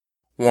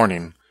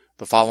Warning: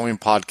 the following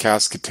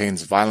podcast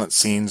contains violent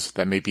scenes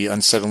that may be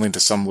unsettling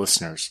to some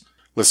listeners.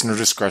 Listener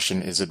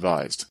discretion is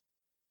advised.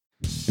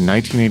 In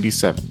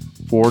 1987,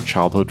 four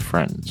childhood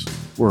friends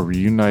were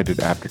reunited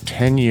after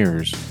 10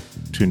 years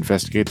to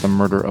investigate the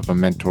murder of a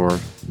mentor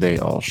they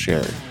all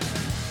shared.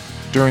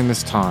 During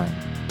this time,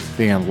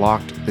 they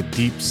unlocked the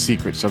deep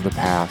secrets of the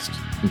past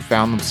and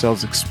found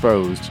themselves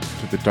exposed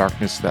to the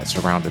darkness that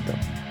surrounded them.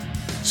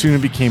 Soon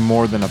it became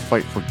more than a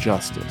fight for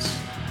justice,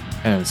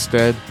 and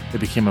instead it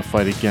became a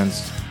fight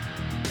against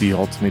the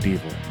ultimate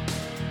evil.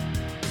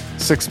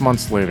 6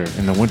 months later,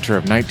 in the winter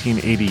of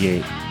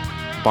 1988,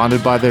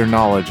 bonded by their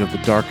knowledge of the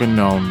dark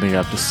unknown, they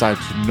have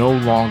decided to no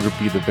longer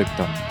be the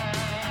victim.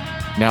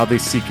 Now they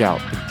seek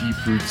out the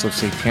deep roots of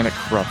satanic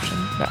corruption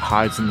that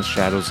hides in the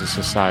shadows of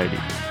society,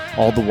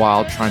 all the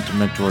while trying to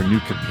mentor a new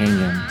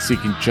companion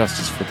seeking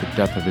justice for the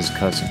death of his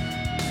cousin.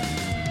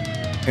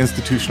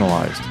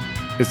 Institutionalized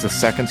is the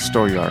second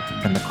story arc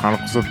in the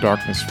Chronicles of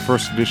Darkness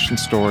first edition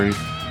story,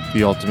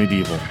 The Ultimate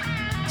Evil,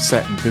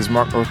 set in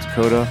Bismarck, North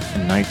Dakota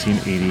in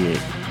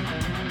 1988.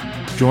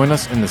 Join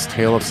us in this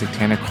tale of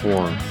satanic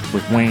horror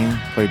with Wayne,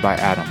 played by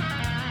Adam,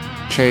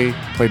 Che,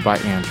 played by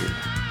Andrew,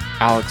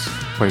 Alex,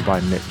 played by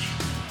Mitch,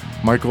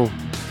 Michael,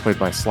 played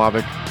by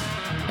Slavic,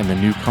 and the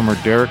newcomer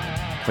Derek,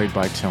 played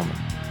by Tillman.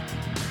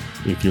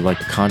 If you'd like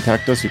to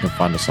contact us, you can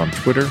find us on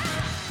Twitter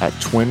at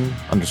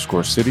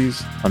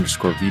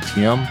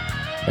twin_cities_VTM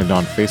and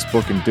on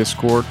Facebook and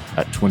Discord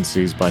at Twin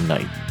Cities by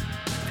Night.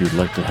 If you'd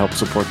like to help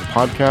support the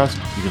podcast,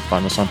 you can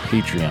find us on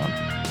Patreon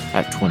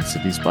at Twin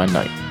Cities by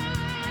Night.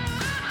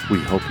 We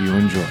hope you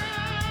enjoy.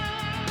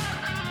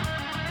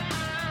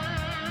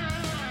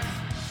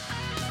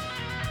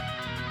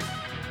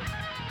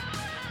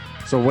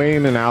 So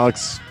Wayne and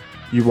Alex,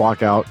 you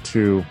walk out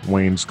to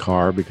Wayne's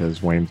car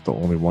because Wayne's the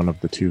only one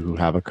of the two who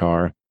have a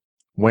car.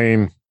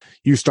 Wayne,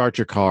 you start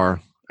your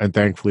car, and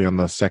thankfully on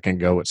the second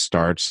go it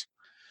starts.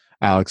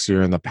 Alex,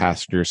 you're in the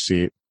passenger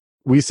seat.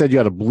 We said you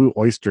had a Blue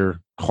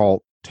Oyster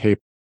Cult tape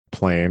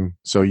playing,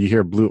 so you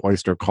hear Blue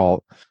Oyster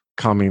Cult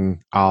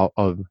coming out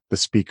of the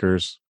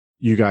speakers.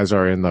 You guys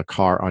are in the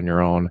car on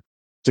your own.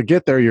 To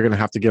get there, you're going to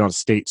have to get on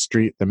State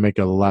Street, then make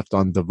a left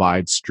on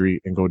Divide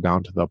Street and go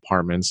down to the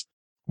apartments.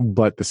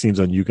 But the scene's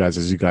on you guys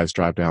as you guys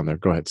drive down there.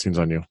 Go ahead, scene's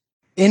on you.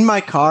 In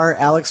my car,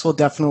 Alex will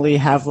definitely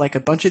have like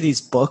a bunch of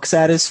these books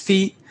at his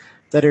feet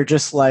that are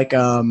just like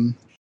kind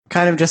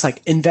of just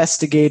like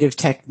investigative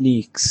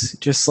techniques,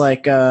 just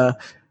like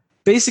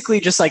basically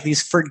just like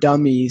these for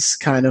dummies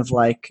kind of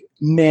like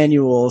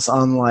manuals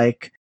on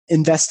like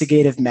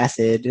investigative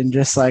method and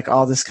just like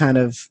all this kind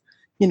of,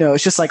 you know,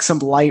 it's just like some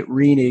light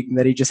reading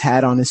that he just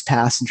had on his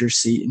passenger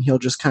seat, and he'll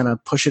just kind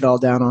of push it all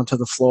down onto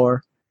the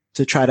floor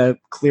to try to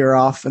clear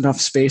off enough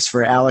space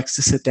for Alex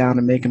to sit down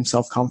and make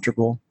himself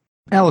comfortable.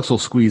 Alex will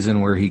squeeze in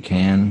where he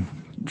can,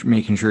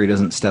 making sure he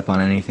doesn't step on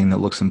anything that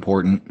looks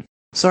important.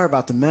 Sorry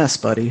about the mess,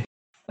 buddy.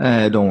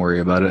 Don't worry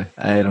about it.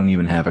 I don't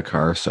even have a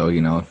car, so,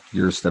 you know,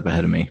 you're a step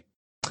ahead of me.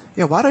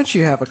 Yeah, why don't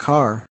you have a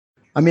car?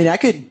 I mean, I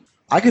could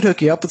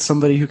hook you up with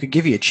somebody who could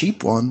give you a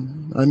cheap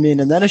one. I mean,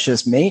 and then it's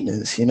just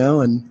maintenance, you know,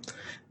 and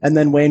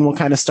then Wayne will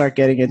kind of start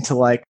getting into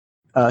like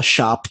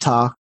shop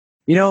talk.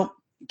 You know,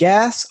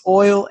 gas,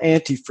 oil,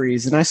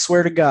 antifreeze, and I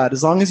swear to God,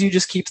 as long as you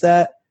just keep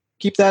that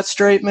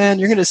straight, man,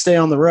 you're going to stay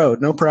on the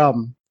road, no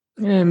problem.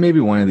 Yeah,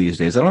 maybe one of these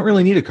days. I don't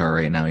really need a car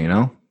right now, you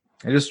know?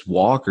 I just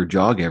walk or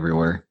jog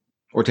everywhere.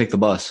 Or take the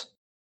bus.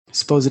 I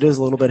suppose it is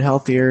a little bit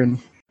healthier, and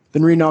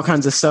been reading all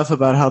kinds of stuff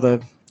about how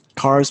the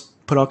cars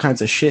put all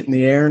kinds of shit in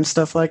the air and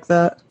stuff like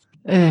that.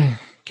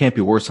 Can't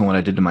be worse than what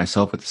I did to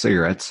myself with the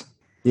cigarettes.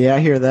 Yeah,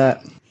 I hear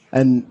that.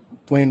 And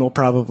Wayne will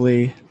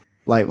probably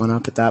light one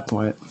up at that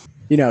point.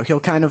 You know, he'll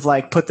kind of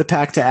like put the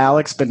pack to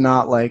Alex, but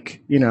not like,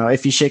 you know,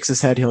 if he shakes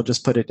his head, he'll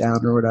just put it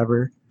down or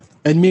whatever.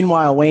 And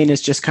meanwhile, Wayne is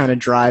just kind of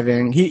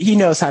driving. He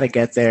knows how to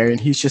get there,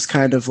 and he's just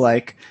kind of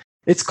like,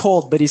 it's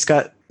cold, but he's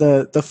got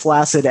the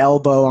flaccid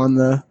elbow on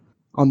the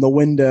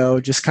window,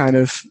 just kind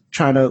of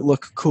trying to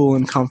look cool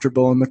and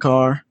comfortable in the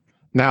car.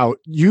 Now,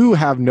 you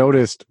have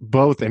noticed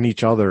both in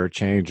each other a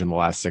change in the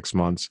last 6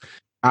 months.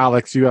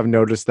 Alex, you have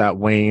noticed that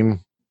Wayne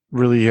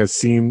really has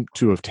seemed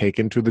to have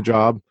taken to the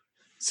job.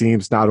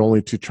 Seems not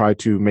only to try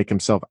to make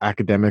himself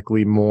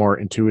academically more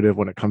intuitive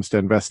when it comes to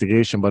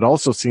investigation, but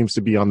also seems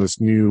to be on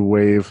this new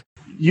wave.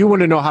 You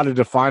wouldn't know how to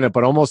define it,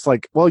 but almost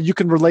like, well, you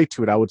can relate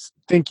to it. I would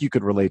think you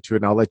could relate to it,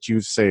 and I'll let you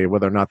say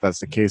whether or not that's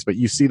the case. But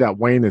you see that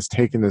Wayne is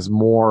taking this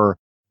more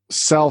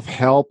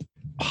self-help,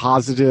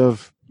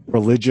 positive,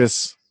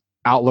 religious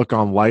outlook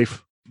on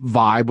life,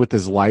 vibe with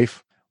his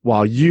life,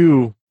 while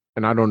you,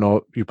 and I don't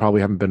know, you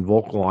probably haven't been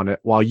vocal on it,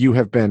 while you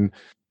have been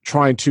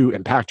trying to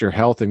impact your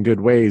health in good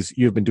ways,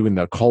 you've been doing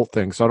the occult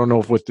thing. So I don't know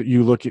if what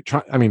you look at,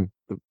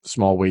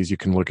 small ways you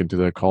can look into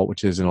the occult,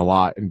 which isn't a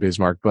lot in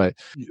Bismarck, but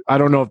I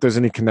don't know if there's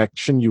any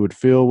connection you would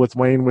feel with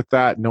Wayne with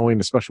that, knowing,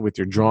 especially with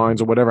your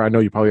drawings or whatever. I know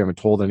you probably haven't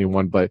told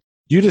anyone, but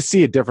you just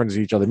see a difference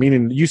in each other,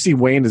 meaning you see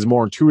Wayne as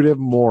more intuitive,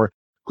 more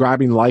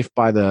grabbing life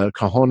by the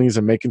cojones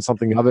and making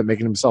something of it,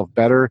 making himself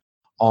better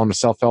on a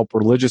self-help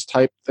religious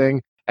type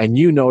thing. And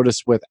you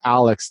notice with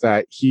Alex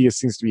that he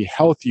seems to be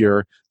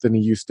healthier than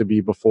he used to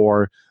be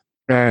before.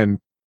 And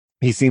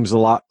he seems a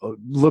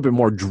little bit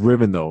more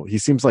driven, though. He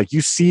seems like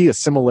you see a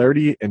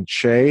similarity in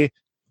Che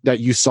that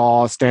you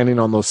saw standing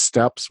on those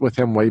steps with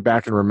him way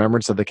back in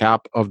Remembrance of the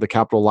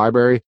Capitol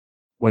Library.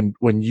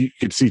 When you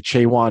could see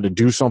Che wanted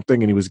to do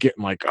something and he was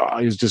getting like,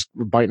 he was just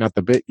biting at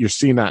the bit. You're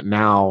seeing that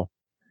now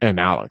in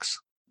Alex.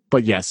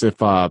 But yes, if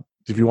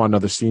you want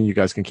another scene, you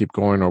guys can keep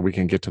going, or we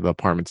can get to the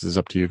apartments. It's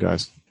up to you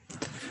guys.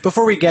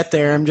 Before we get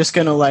there, I'm just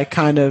gonna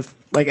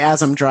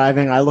as I'm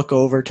driving, I look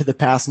over to the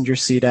passenger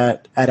seat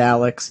at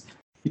Alex.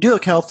 You do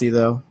look healthy,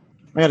 though.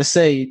 I gotta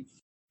say, you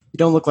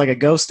don't look like a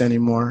ghost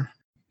anymore.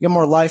 You got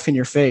more life in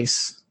your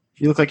face.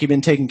 You look like you've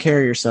been taking care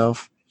of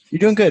yourself. You're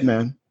doing good,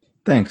 man.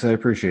 Thanks, I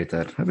appreciate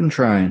that. I've been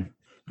trying.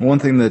 One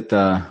thing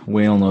that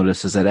Whale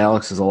noticed is that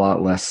Alex is a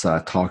lot less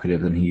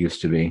talkative than he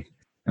used to be.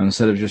 And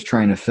instead of just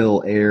trying to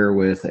fill air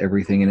with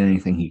everything and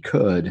anything he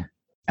could,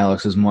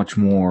 Alex is much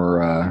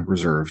more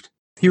reserved.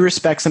 He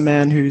respects a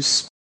man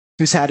who's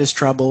had his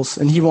troubles,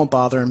 and he won't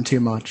bother him too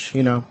much.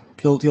 You know,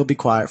 he'll be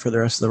quiet for the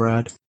rest of the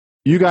ride.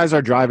 You guys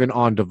are driving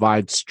on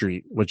Divide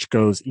Street, which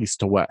goes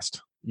east to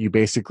west. You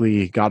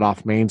basically got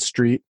off Main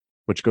Street,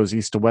 which goes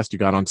east to west. You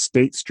got on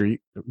State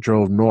Street,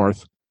 drove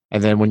north.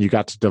 And then when you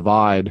got to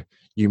Divide,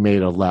 you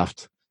made a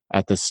left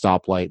at this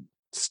stoplight.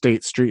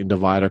 State Street and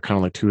Divide are kind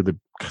of like two of the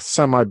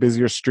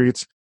semi-busier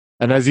streets.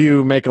 And as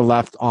you make a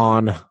left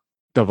on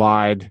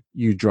Divide,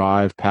 you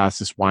drive past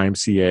this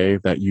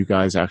YMCA that you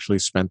guys actually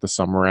spent the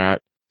summer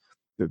at.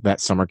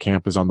 That summer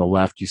camp is on the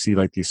left. You see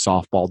like these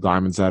softball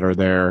diamonds that are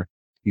there.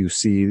 You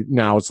see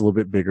now it's a little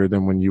bit bigger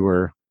than when you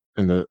were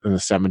in the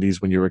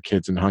 70s when you were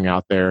kids and hung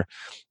out there.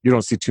 You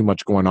don't see too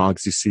much going on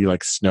because you see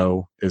like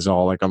snow is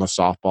all like on the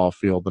softball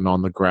field and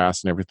on the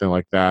grass and everything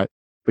like that.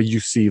 But you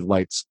see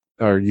lights,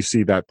 or you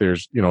see that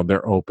there's,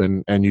 they're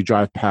open, and you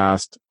drive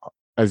past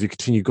as you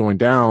continue going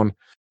down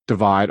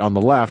Divide on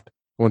the left.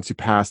 Once you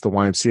pass the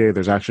YMCA,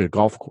 there's actually a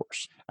golf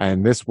course.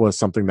 And this was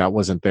something that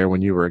wasn't there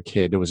when you were a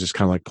kid. It was just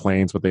kind of like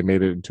plains, but they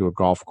made it into a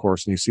golf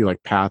course. And you see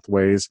like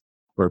pathways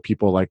where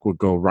people like would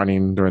go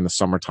running during the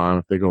summertime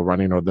if they go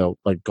running, or they'll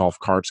like golf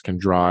carts can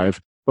drive.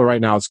 But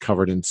right now it's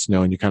covered in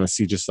snow, and you kind of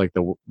see just like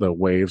the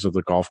waves of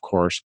the golf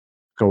course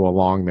go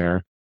along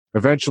there.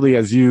 Eventually,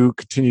 as you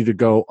continue to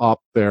go up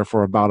there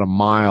for about a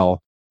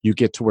mile, you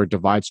get to where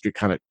Divide Street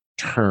kind of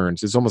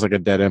turns. It's almost like a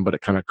dead end, but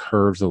it kind of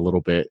curves a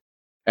little bit.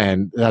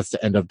 And that's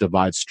the end of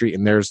Divide Street.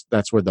 And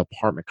that's where the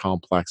apartment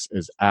complex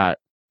is at.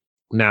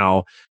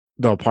 Now,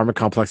 the apartment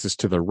complex is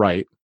to the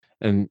right.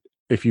 And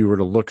if you were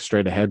to look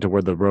straight ahead to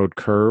where the road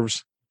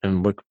curves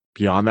and look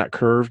beyond that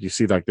curve, you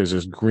see like there's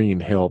this green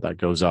hill that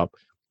goes up.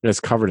 And it's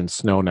covered in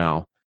snow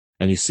now.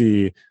 And you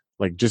see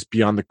like just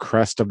beyond the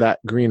crest of that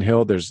green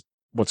hill, there's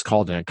what's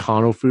called an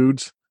Econo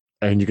Foods.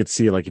 And you could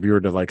see like if you were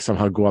to like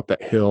somehow go up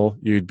that hill,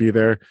 you'd be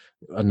there.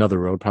 Another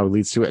road probably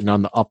leads to it. And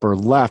on the upper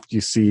left,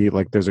 you see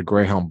like there's a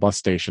Greyhound bus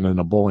station and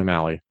a bowling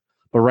alley.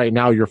 But right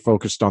now you're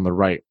focused on the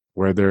right,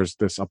 where there's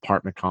this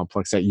apartment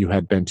complex that you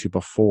had been to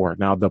before.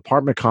 Now the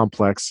apartment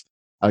complex,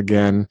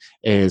 again,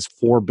 is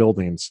 4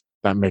 buildings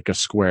that make a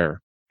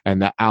square.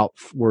 And the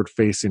outward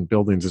facing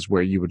buildings is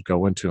where you would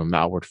go into them, the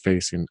outward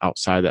facing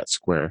outside that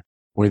square.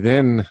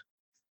 Within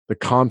the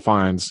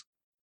confines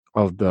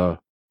of the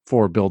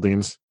 4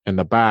 buildings in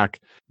the back,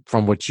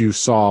 from what you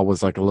saw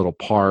was like a little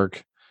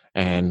park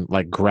and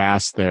like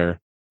grass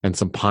there and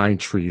some pine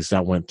trees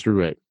that went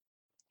through it.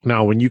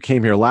 Now, when you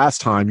came here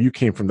last time, you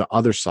came from the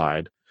other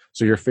side.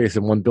 So you're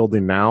facing one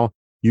building now.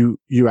 You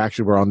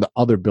actually were on the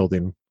other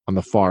building on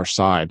the far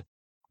side,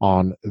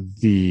 on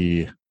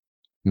the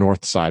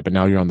north side, but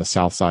now you're on the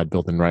south side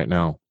building right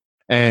now.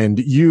 And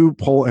you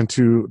pull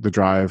into the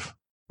drive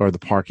or the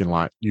parking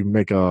lot. You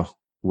make a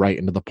right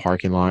into the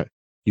parking lot.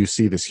 You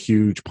see this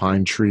huge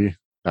pine tree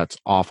that's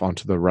off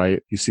onto the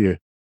right. You see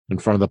in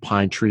front of the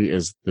pine tree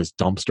is this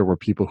dumpster where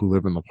people who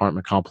live in the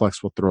apartment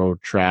complex will throw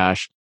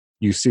trash.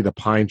 You see the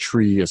pine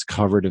tree is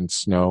covered in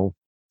snow.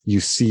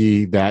 You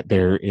see that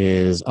there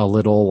is a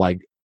little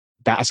like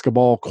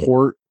basketball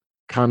court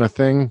kind of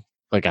thing,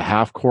 like a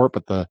half court,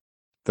 but the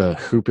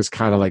hoop is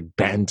kind of like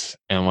bent,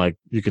 and like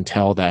you can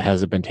tell that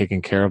hasn't been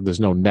taken care of. There's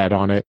no net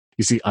on it.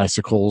 You see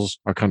icicles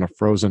are kind of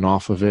frozen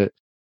off of it.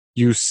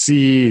 You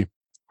see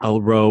a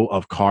row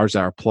of cars that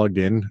are plugged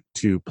in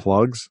to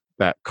plugs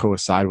that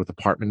coincide with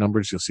apartment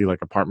numbers. You'll see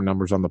like apartment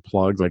numbers on the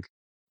plugs, like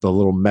the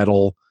little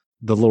metal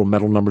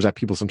numbers that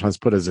people sometimes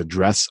put as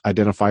address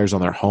identifiers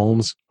on their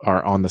homes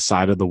are on the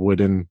side of the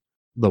wooden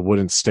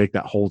stake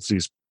that holds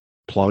these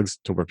plugs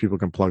to where people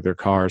can plug their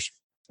cars.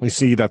 You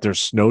see that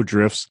there's snow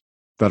drifts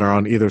that are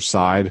on either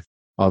side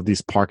of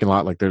these parking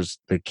lot. Like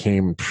they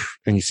came,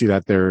 and you see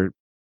that there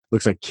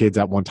looks like kids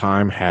at one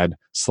time had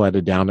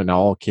sledded down, and now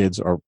all kids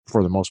are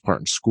for the most part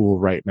in school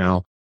right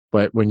now.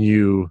 But when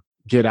you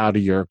get out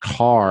of your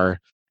car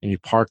and you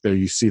park there,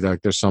 you see that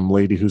like, there's some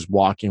lady who's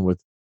walking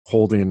with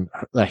holding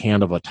the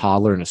hand of a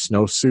toddler in a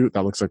snowsuit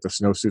that looks like the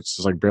snowsuit's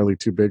just like barely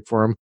too big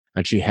for him.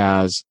 And she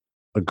has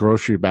a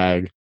grocery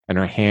bag in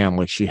her hand,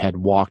 like she had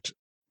walked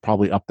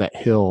probably up that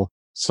hill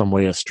some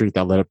way, a street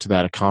that led up to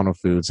that Econo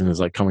Foods, and is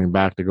like coming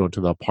back to go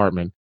to the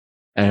apartment.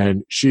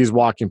 And she's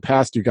walking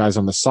past you guys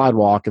on the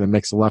sidewalk and then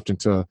makes a left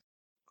into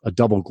a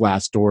double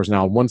glass doors.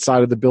 Now, on one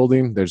side of the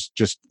building, there's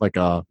just like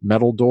a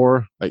metal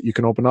door that you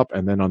can open up.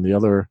 And then on the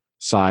other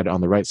side,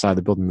 on the right side of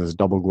the building, there's a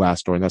double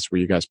glass door. And that's where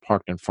you guys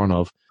parked in front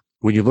of.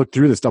 When you look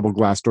through this double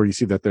glass door, you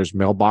see that there's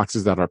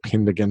mailboxes that are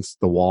pinned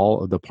against the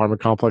wall of the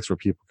apartment complex where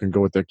people can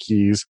go with their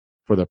keys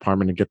for the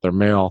apartment and get their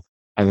mail.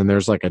 And then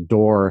there's like a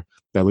door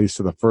that leads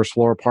to the first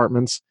floor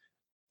apartments.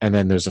 And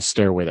then there's a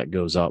stairway that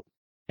goes up.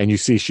 And you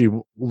see she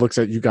looks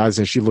at you guys,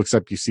 and she looks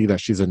up. You see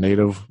that she's a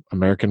Native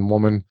American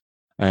woman.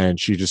 And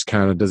she just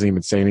kind of doesn't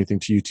even say anything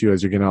to you two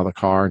as you're getting out of the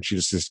car. And she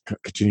just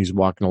continues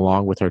walking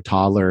along with her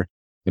toddler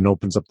and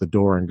opens up the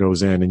door and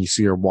goes in. And you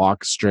see her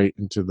walk straight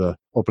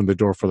open the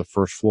door for the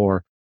first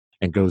floor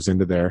and goes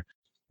into there.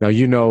 Now,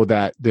 you know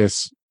that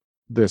this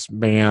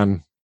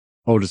man,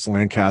 Otis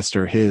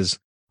Lancaster, his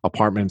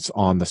apartment's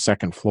on the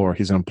second floor.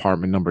 He's in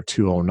apartment number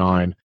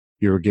 209.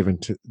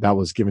 That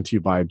was given to you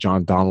by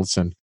John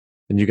Donaldson.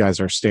 And you guys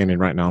are standing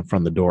right now in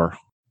front of the door,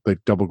 the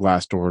double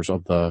glass doors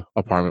of the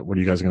apartment. What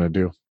are you guys going to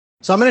do?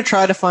 So I'm going to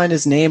try to find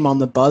his name on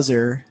the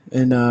buzzer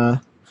and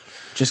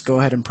just go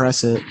ahead and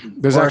press it.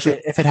 There's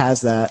actually, if it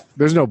has that.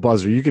 There's no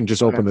buzzer. You can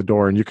just open the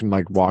door and you can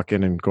like walk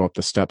in and go up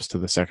the steps to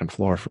the second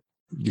floor.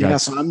 Yeah,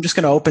 so I'm just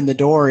going to open the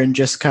door and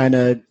just kind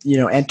of,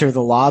 enter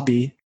the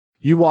lobby.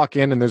 You walk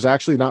in and there's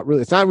actually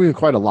it's not even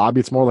quite a lobby.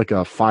 It's more like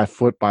a 5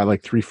 foot by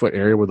like 3 foot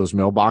area where those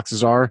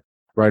mailboxes are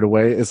right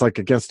away. It's like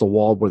against the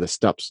wall where the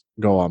steps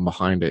go on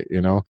behind it,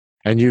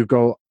 and you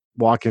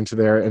walk into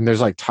there, and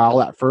there's like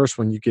tile at first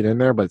when you get in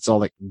there, but it's all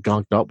like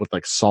gunked up with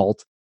like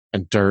salt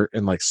and dirt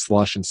and like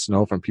slush and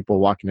snow from people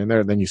walking in there.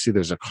 And then you see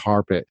there's a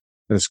carpet,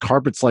 and this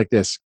carpet's like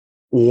this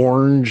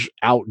orange,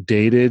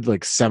 outdated,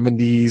 like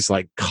 70s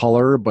like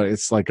color, but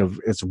it's like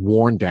it's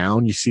worn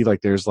down. You see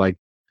like there's like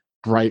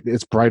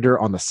it's brighter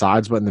on the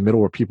sides, but in the middle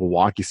where people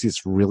walk, you see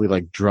it's really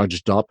like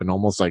drudged up and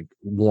almost like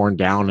worn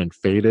down and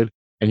faded.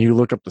 And you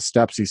look up the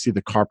steps, you see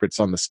the carpets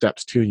on the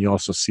steps too, and you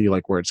also see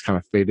like where it's kind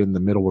of faded in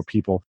the middle where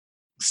people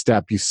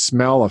step. You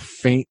smell a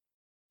faint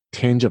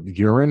tinge of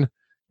urine.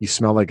 You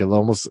smell like it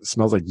almost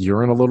smells like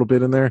urine a little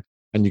bit in there,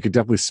 and you could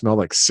definitely smell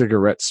like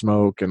cigarette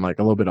smoke and like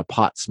a little bit of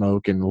pot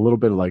smoke and a little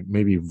bit of like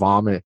maybe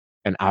vomit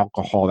and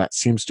alcohol that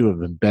seems to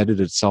have embedded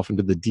itself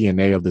into the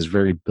DNA of this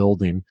very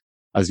building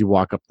as you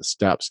walk up the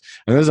steps.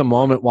 And there's a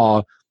moment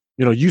while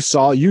you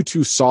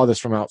two saw this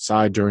from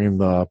outside during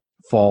the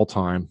fall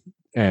time,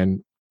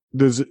 and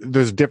there's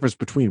a difference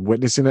between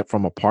witnessing it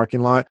from a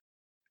parking lot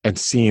and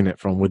seeing it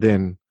from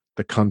within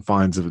the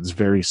confines of its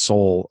very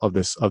soul of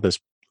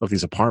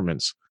these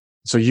apartments.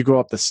 So you go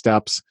up the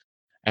steps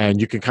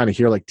and you can kind of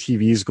hear like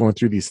TVs going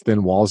through these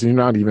thin walls, and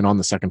you're not even on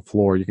the second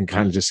floor. You can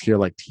kind of just hear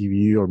like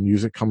TV or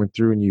music coming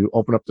through, and you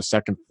open up the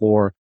second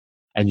floor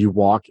and you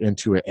walk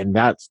into it. And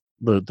that's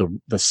the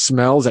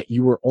smells that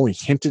you were only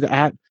hinted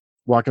at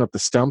walking up the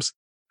steps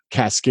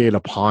cascade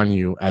upon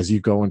you as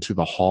you go into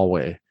the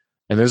hallway.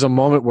 And there's a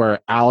moment where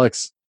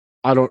Alex,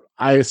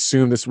 I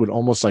assume this would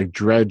almost like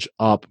dredge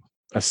up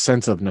a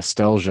sense of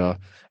nostalgia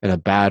in a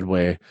bad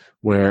way,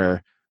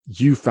 where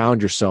you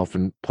found yourself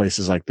in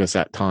places like this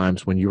at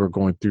times when you were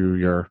going through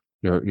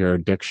your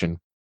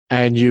addiction.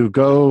 And you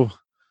go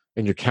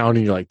and you're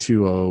counting, you're like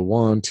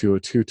 201,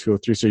 202,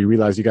 203. So you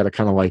realize you got to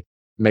kind of like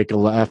make a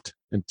left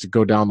and to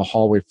go down the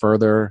hallway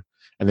further.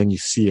 And then you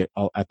see it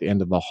at the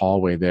end of the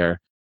hallway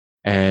there.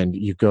 And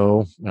you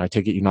go, and I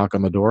take it you knock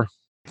on the door.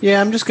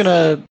 Yeah, I'm just going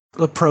to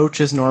approach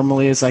as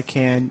normally as I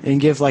can and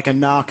give like a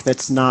knock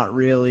that's not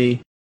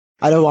really,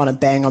 I don't want to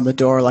bang on the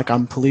door like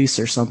I'm police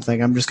or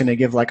something. I'm just going to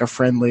give like a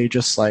friendly,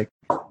 just like.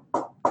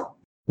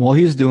 While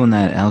he's doing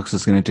that, Alex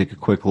is going to take a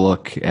quick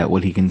look at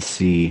what he can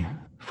see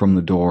from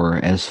the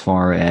door as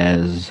far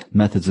as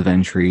methods of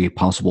entry,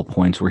 possible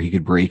points where he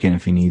could break in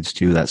if he needs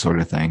to, that sort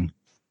of thing.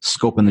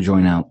 Scoping the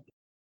joint out.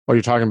 Oh,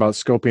 you're talking about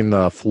scoping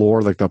the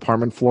floor, like the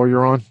apartment floor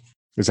you're on?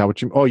 Is that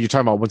what you're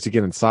talking about once you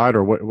get inside,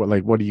 or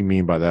what do you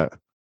mean by that?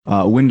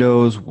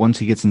 Windows, once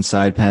he gets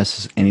inside,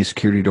 past any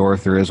security door,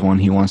 if there is one,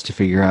 he wants to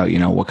figure out,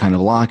 what kind of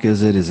lock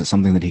is it? Is it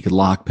something that he could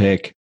lock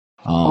pick?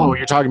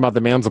 You're talking about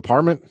the man's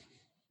apartment?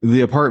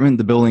 The apartment,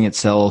 the building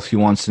itself, he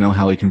wants to know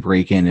how he can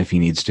break in if he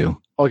needs to.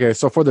 Okay,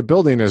 so for the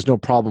building, there's no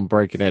problem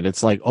breaking it.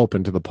 It's like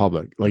open to the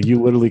public. Like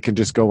you literally can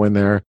just go in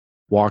there,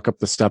 walk up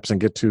the steps and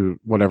get to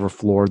whatever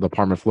floor, the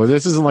apartment floor.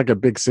 This isn't like a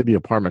big city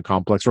apartment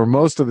complex where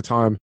most of the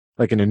time,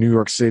 like in a New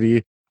York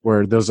City,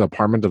 where there's an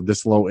apartment of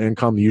this low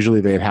income,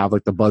 usually they'd have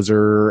like the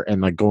buzzer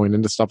and like going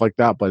into stuff like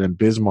that. But in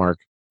Bismarck,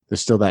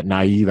 there's still that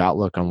naive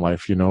outlook on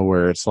life,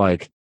 where it's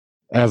like,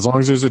 as long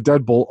as there's a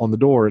deadbolt on the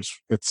door, it's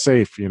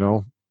safe,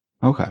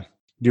 Okay.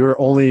 Your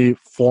only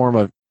form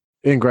of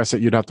ingress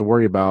that you'd have to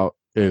worry about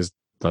is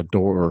the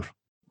door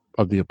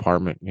of the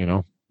apartment,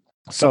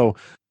 So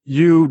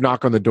you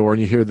knock on the door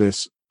and you hear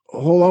this,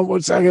 hold on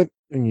 1 second,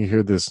 and you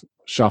hear this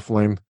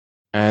shuffling,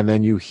 and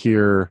then you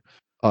hear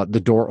the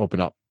door open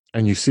up.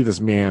 And you see this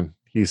man,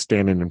 he's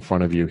standing in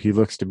front of you. He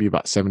looks to be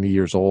about 70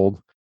 years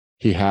old.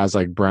 He has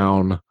like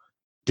brown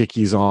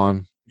Dickies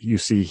on. you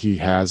see he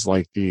has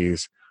like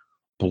these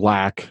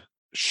black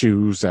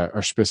shoes that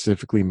are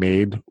specifically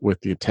made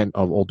with the intent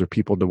of older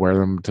people to wear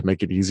them to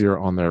make it easier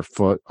on their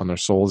foot, on their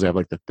soles. They have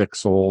like the thick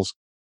soles.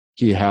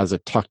 He has a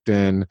tucked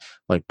in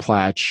like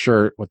plaid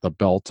shirt with a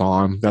belt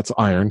on that's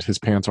ironed. His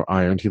pants are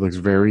ironed. He looks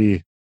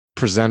very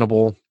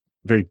presentable,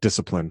 very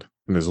disciplined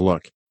in his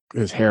look.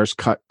 His hair's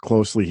cut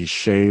closely. He's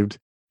shaved.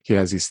 He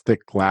has these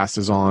thick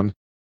glasses on.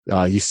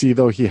 You see,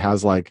 though, he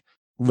has like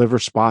liver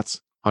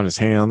spots on his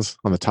hands,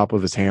 on the top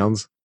of his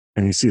hands.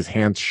 And you see his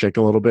hands shake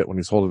a little bit when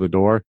he's holding the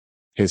door.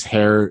 His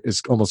hair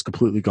is almost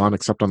completely gone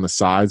except on the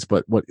sides.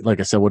 But like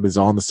I said, what is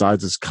on the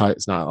sides is cut.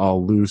 It's not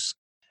all loose.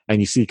 And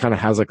you see he kind of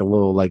has like a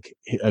little, like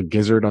a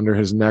gizzard under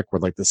his neck where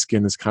like the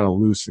skin is kind of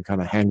loose and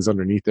kind of hangs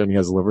underneath there. And he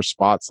has liver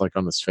spots like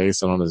on his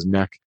face and on his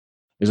neck.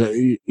 He's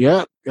like,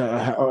 yeah,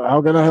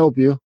 how can I help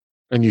you?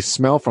 And you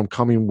smell from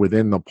coming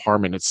within the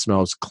apartment, it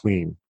smells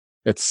clean.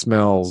 It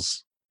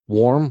smells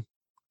warm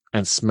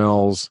and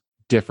smells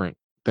different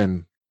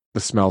than the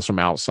smells from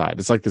outside.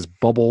 It's like this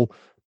bubble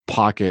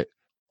pocket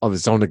of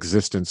its own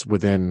existence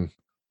within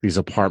these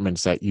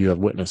apartments that you have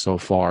witnessed so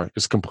far.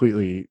 It's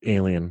completely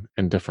alien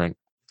and different.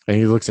 And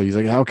he looks at you, he's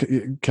like, how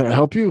can I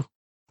help you?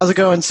 How's it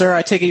going, sir?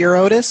 I take it you're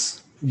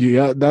Otis?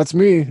 Yeah, that's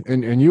me.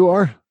 And you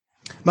are?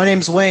 My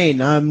name's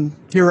Wayne. I'm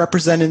here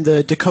representing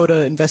the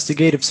Dakota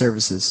Investigative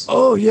Services.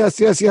 Oh,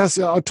 yes.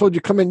 I told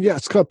you come in.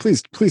 Yes,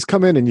 please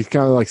come in. And you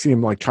kind of like see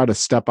him like try to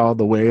step out of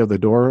the way of the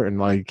door, and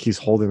like he's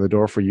holding the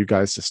door for you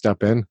guys to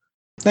step in.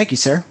 Thank you,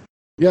 sir.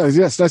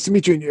 Yes. Nice to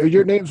meet you. And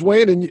your name's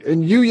Wayne,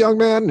 and you, young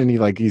man. And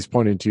he's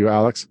pointing to you,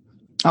 Alex.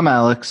 I'm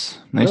Alex.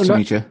 Nice to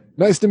meet you.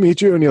 Nice to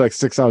meet you. And he like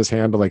sticks out his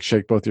hand to like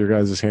shake both of your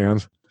guys'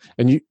 hands.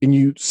 And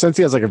you sense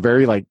he has like a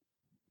very like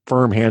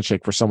firm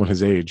handshake for someone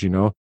his age,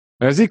 And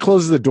as he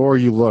closes the door,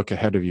 you look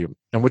ahead of you.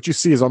 And what you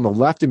see is on the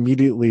left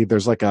immediately,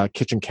 there's like a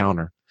kitchen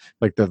counter.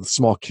 Like the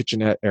small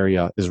kitchenette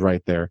area is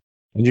right there.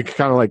 And you can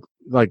kind of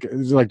like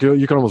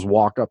you can almost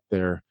walk up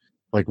there,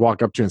 like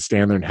walk up to and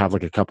stand there and have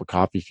like a cup of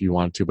coffee if you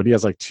want to. But he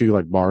has like two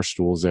like bar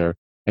stools there.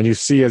 And you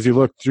see, as you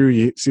look through,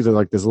 you see that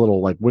like this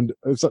little like window.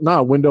 It's not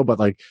a window, but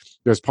like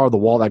there's part of the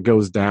wall that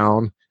goes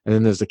down. And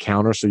then there's the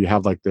counter. So you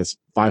have like this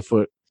 5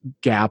 foot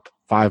gap,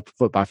 5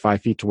 foot by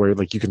 5 feet to where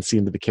like you can see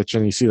into the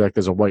kitchen. You see like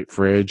there's a white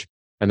fridge.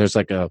 And there's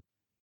like a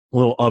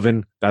little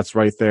oven that's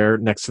right there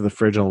next to the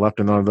fridge on the left.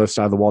 And on the other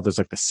side of the wall, there's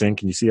like the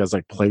sink. And you see it has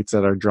like plates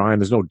that are drying.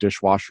 There's no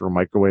dishwasher or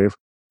microwave.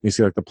 You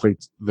see like the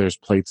plates, there's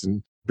plates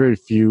and very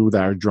few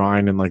that are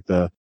drying in like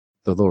the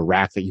little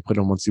rack that you put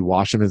in once you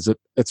wash them.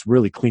 It's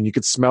really clean. You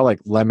could smell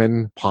like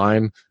lemon,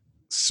 pine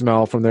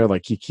smell from there.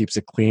 Like he keeps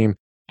it clean.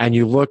 And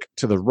you look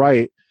to the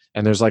right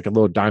and there's like a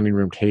little dining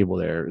room table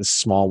there, a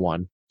small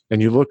one.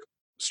 And you look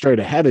straight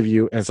ahead of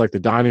you, and it's like the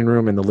dining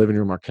room and the living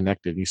room are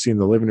connected. You see in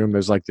the living room,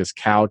 there's like this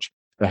couch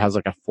that has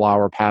like a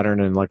flower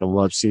pattern and like a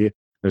love seat.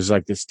 There's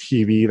like this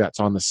TV that's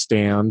on the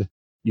stand.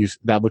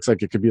 That looks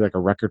like it could be like a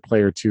record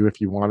player too,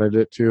 if you wanted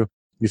it to.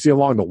 You see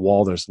along the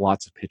wall, there's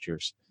lots of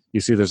pictures.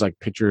 You see there's like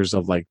pictures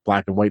of like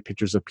black and white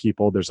pictures of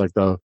people. There's like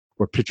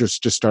where pictures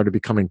just started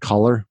becoming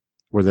color,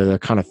 where they're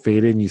kind of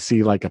faded. And you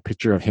see like a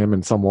picture of him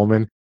and some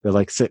woman. They're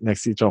like sitting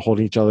next to each other,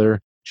 holding each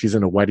other. She's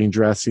in a wedding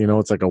dress,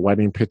 it's like a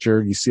wedding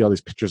picture. You see all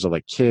these pictures of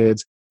like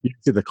kids. You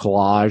see the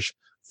collage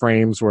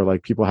frames where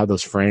like people have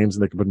those frames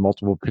and they can put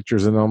multiple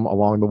pictures in them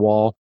along the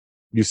wall.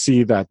 You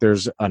see that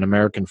there's an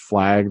American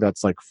flag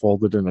that's like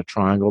folded in a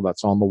triangle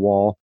that's on the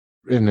wall,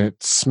 and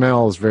it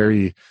smells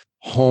very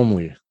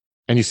homely.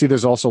 And you see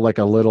there's also like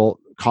a little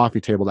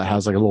coffee table that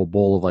has like a little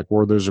bowl of like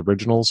Werther's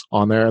Originals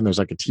on there, and there's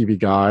like a TV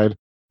guide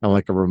and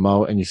like a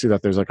remote. And you see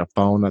that there's like a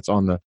phone that's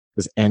on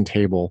this end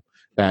table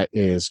that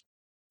is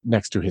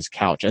next to his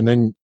couch. And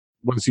then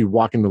once you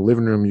walk in the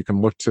living room, you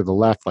can look to the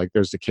left, like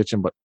there's the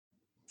kitchen, but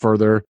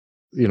further,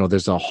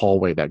 there's a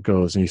hallway that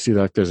goes, and you see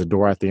that there's a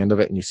door at the end of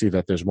it, and you see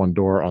that there's one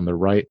door on the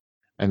right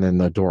and then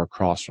the door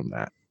across from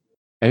that.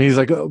 And he's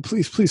like, oh,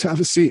 please have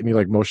a seat. And he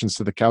like motions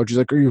to the couch. He's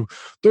like, are you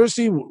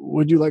thirsty?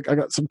 Would you like, I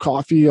got some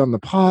coffee on the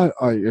pot.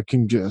 I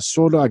can get a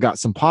soda. I got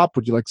some pop.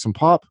 Would you like some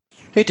pop?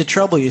 Hate to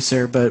trouble you,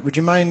 sir, but would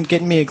you mind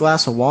getting me a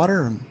glass of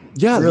water? I'm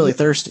really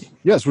thirsty.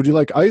 Yes. Would you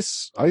like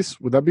ice? Ice?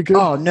 Would that be good?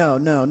 Oh,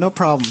 no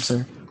problem,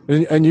 sir.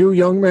 And you,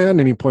 young man,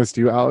 and he points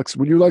to you, Alex,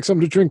 would you like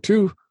something to drink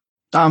too?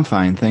 I'm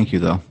fine. Thank you,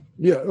 though.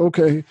 Yeah.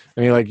 Okay.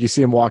 And you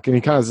see him walking.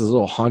 He kind of has this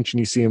little hunch, and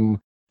you see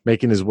him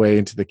making his way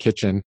into the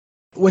kitchen.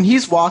 When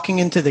he's walking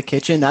into the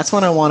kitchen, that's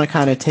when I want to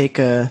kind of take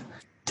a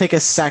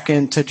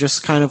second to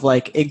just kind of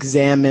like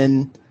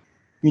examine,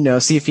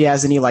 see if he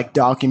has any like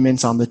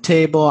documents on the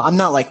table. I'm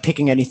not like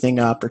picking anything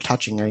up or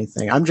touching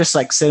anything. I'm just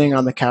like sitting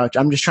on the couch.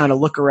 I'm just trying to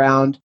look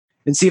around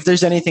and see if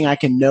there's anything I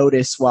can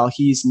notice while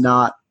he's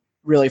not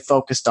really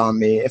focused on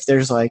me. If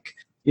there's like,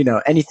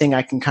 anything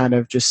I can kind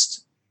of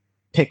just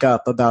pick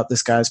up about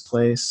this guy's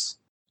place.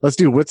 Let's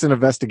do wits and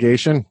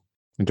investigation.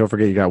 And don't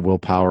forget you got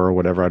willpower or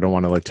whatever. I don't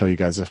want to like tell you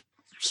guys to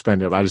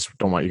spend it. I just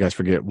don't want you guys to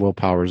forget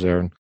willpower's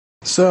there.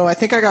 So I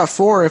think I got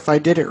 4 if I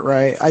did it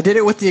right. I did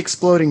it with the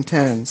exploding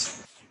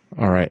 10s.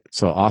 All right.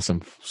 So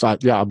awesome. So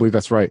yeah, I believe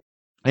that's right.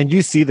 And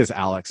you see this,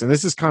 Alex, and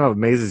this is kind of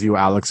amazes you,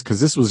 Alex,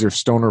 because this was your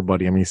stoner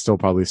buddy. I mean, he's still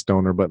probably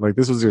stoner, but like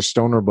this was your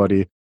stoner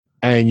buddy.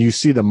 And you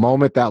see the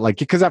moment that, like,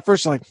 because at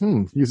first you're like,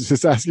 he's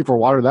just asking for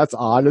water. That's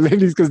odd. And then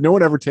he's, because no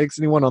one ever takes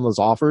anyone on those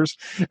offers.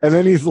 And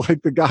then he's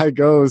like, the guy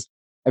goes,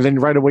 and then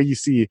right away you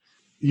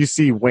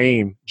see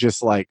Wayne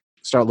just like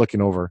start looking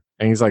over,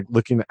 and he's like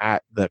looking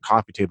at the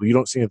coffee table. You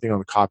don't see anything on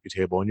the coffee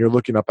table, and you're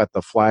looking up at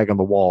the flag on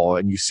the wall,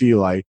 and you see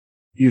like,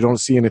 you don't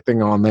see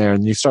anything on there,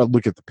 and you start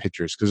looking at the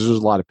pictures because there's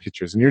a lot of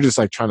pictures, and you're just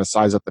like trying to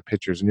size up the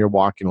pictures, and you're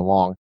walking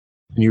along,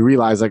 and you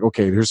realize like,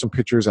 okay, there's some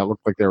pictures that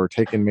look like they were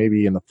taken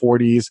maybe in the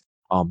 40s.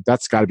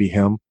 That's got to be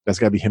him. That's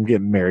got to be him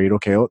getting married.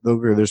 Okay,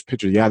 there's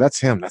pictures. Yeah,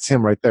 that's him. That's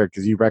him right there,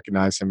 because you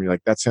recognize him. You're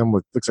like, that's him.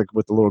 Looks like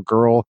with the little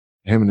girl,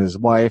 him and his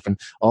wife, and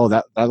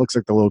that looks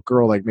like the little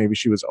girl. Like maybe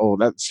she was. Oh,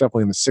 that's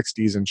definitely in the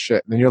 60s and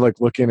shit. And then you're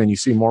like looking, and you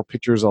see more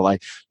pictures of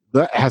like,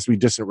 that has to be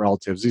distant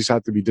relatives. These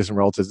have to be distant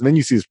relatives. And then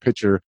you see this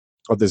picture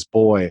of this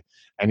boy,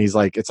 and he's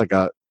like, it's like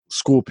a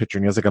school picture,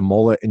 and he has like a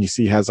mullet, and you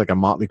see he has like a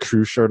Motley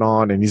Crue shirt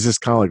on, and he's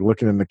just kind of like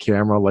looking in the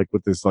camera like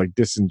with this like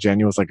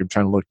disingenuous, like I'm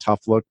trying to look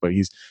tough look, but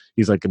he's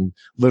like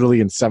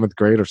literally in 7th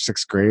grade or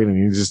 6th grade, and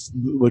he's just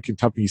looking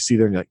tough, and you see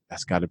there and you're like,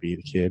 that's got to be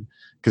the kid,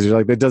 because you're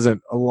like, that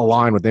doesn't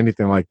align with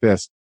anything like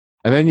this.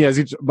 And then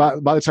by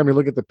the time you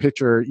look at the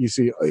picture, you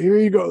see, oh, here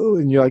you go,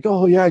 and you're like,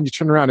 oh yeah, and you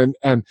turn around,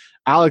 and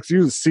Alex,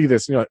 you see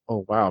this, and you're like,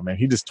 oh wow, man,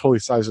 he just totally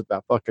sized up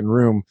that fucking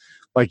room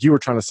like you were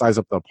trying to size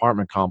up the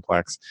apartment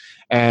complex.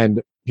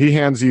 And he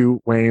hands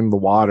you, Wayne, the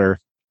water.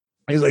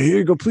 He's like, here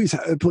you go, please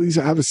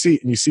have a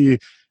seat. And you see,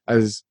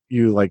 as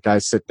you like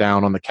guys sit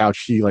down on the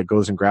couch, he like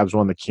goes and grabs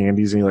one of the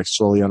candies, and he like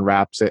slowly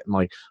unwraps it and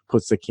like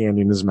puts the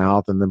candy in his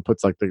mouth, and then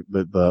puts like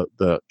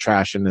the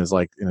trash in his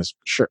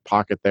shirt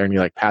pocket there, and he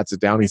like pats it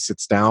down. He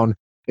sits down,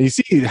 and you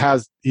see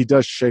he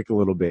does shake a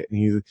little bit, and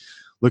he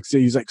looks at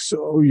you, he's like,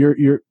 so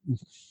you're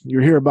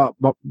here about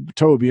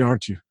Toby,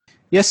 aren't you?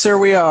 Yes, sir,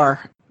 we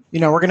are. We're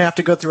going to have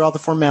to go through all the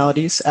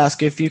formalities,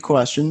 ask you a few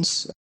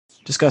questions,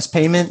 discuss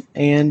payment,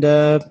 and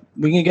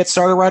we can get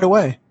started right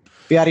away.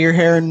 Be out of your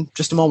hair in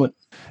just a moment.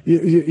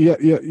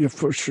 Yeah,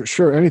 for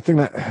sure. Anything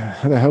that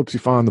helps you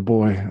find the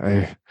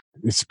boy.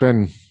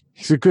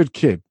 He's a good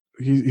kid.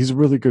 He's a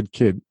really good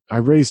kid. I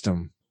raised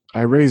him.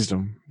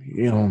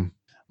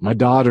 My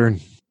daughter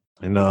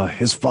and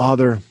his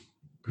father,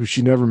 who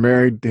she never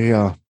married,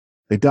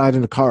 they died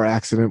in a car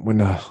accident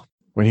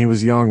when he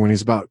was young, when he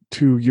was about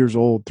 2 years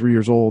old, 3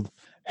 years old.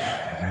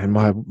 And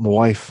my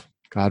wife,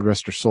 God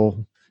rest her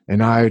soul,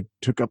 and I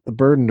took up the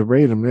burden to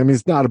raise him. I mean,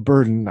 it's not a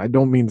burden. I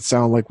don't mean to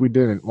sound like we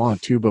didn't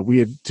want to, but we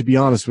had, to be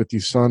honest with you,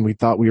 son, we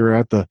thought we were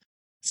at the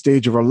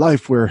stage of our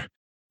life where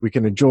we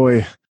can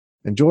enjoy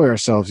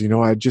ourselves.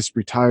 I had just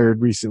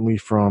retired recently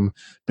from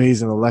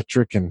Basin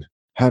Electric and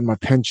had my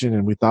pension,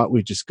 and we thought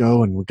we'd just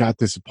go, and we got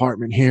this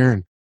apartment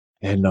here,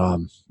 and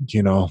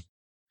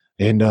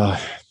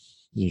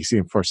you see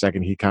him for a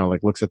second. He kind of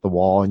like looks at the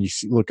wall, and you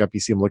see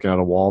him looking at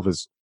a wall of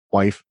his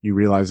wife. You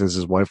realize it's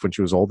his wife when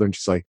she was older, and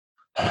she's like,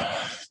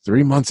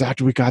 3 months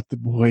after we got the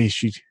boy,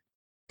 she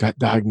got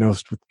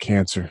diagnosed with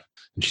cancer,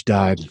 and she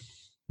died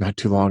not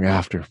too long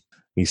after.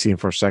 You see him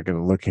for a second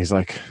and look, and he's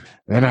like,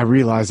 then I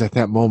realized at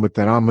that moment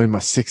that I'm in my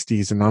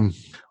 60s and I'm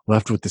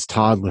left with this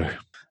toddler,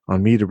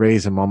 on me to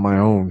raise him on my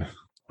own,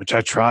 which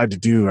I tried to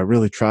do. I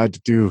really tried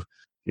to do.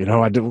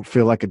 I don't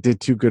feel like I did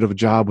too good of a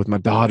job with my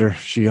daughter.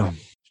 She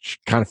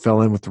kind of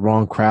fell in with the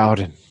wrong crowd,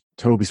 and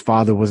Toby's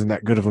father wasn't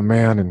that good of a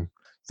man, and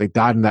they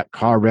died in that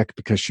car wreck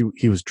because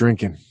he was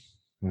drinking.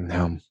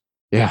 And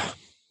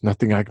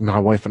nothing my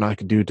wife and I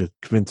could do to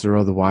convince her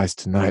otherwise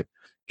tonight.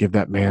 Give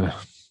that man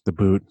the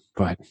boot.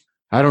 But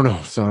I don't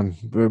know, son.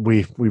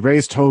 We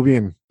raised Toby,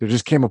 and there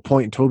just came a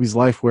point in Toby's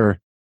life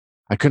where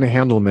I couldn't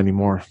handle him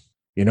anymore.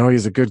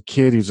 He's a good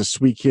kid. He was a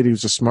sweet kid. He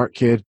was a smart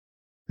kid.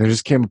 There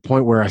just came a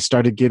point where I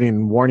started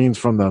getting warnings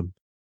from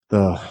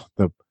the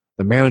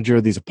manager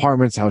of these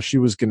apartments, how she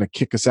was going to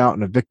kick us out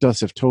and evict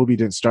us if Toby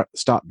didn't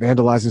stop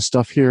vandalizing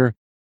stuff here.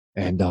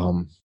 And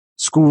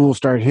school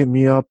started hitting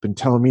me up and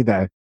telling me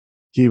that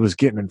he was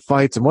getting in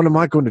fights. And what am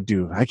I going to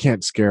do? I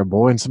can't scare a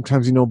boy. And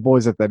sometimes,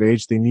 boys at that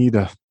age, they need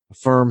a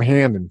firm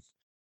hand. And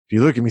if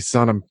you look at me,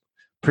 son, I'm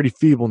pretty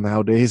feeble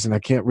nowadays, and I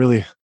can't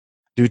really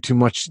do too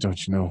much,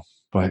 don't you know?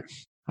 But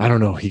I don't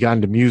know. He got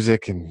into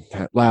music and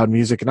loud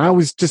music, and I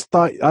always just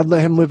thought I'd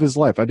let him live his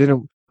life. I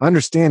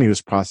understand he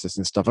was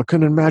processing stuff. I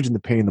couldn't imagine the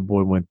pain the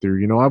boy went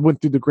through. I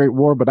went through the Great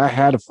War, but I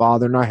had a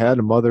father and I had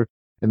a mother,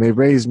 and they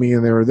raised me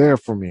and they were there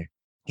for me.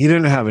 He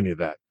didn't have any of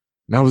that.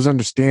 And I was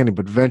understanding,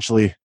 but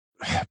eventually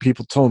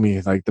people told me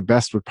like the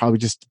best would probably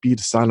just be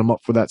to sign him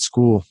up for that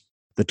school,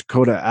 the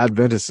Dakota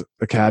Adventist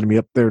Academy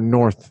up there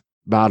north,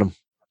 about an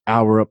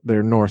hour up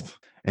there north.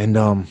 And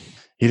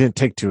he didn't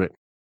take to it.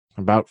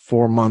 About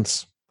 4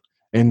 months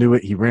into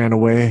it, he ran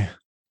away.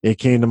 He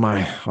came to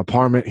my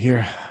apartment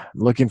here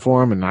looking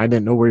for him, and I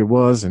didn't know where he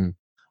was. And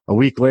a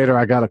week later,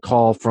 I got a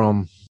call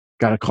from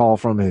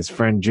his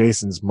friend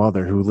Jason's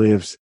mother, who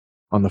lives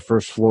on the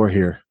first floor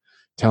here,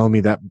 telling me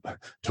that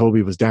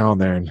Toby was down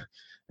there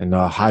and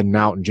hiding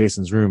out in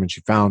Jason's room, and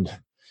she found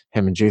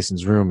him in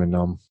Jason's room.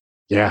 And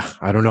Yeah,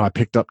 I don't know. I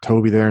picked up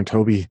Toby there, and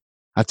Toby,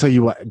 I tell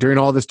you what, during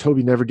all this,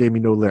 Toby never gave me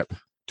no lip.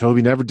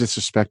 Toby never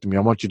disrespected me. I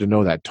want you to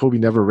know that. Toby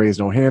never raised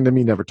no hand to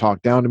me, never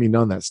talked down to me,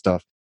 none of that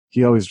stuff.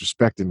 He always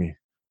respected me.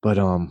 But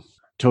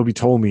Toby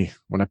told me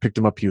when I picked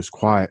him up, he was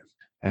quiet.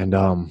 And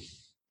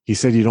he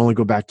said he'd only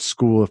go back to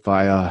school if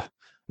I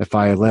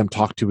let him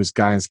talk to his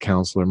guidance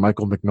counselor,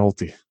 Michael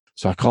McNulty.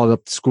 So I called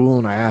up the school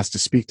and I asked to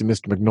speak to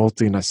Mr.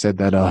 McNulty, and I said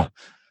that I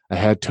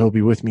had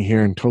Toby with me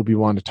here, and Toby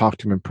wanted to talk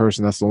to him in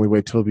person. That's the only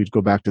way Toby would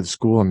go back to the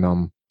school,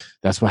 and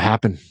that's what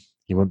happened.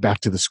 He went back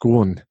to the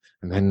school, and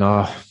then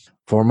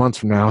 4 months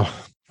from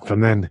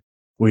then,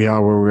 we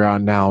are where we're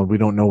at now. We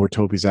don't know where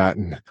Toby's at,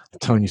 and I'm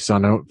telling you,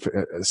 son,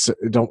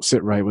 don't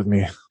sit right with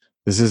me.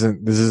 This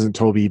isn't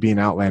Toby being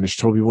outlandish.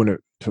 Toby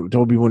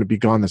wouldn't be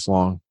gone this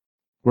long.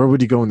 Where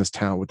would he go in this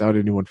town without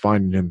anyone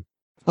finding him?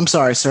 I'm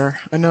sorry, sir.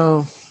 I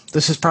know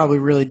this is probably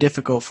really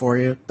difficult for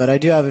you, but I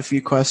do have a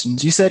few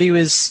questions. You said he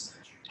was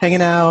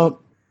hanging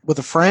out with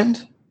a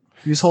friend?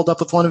 He was holed up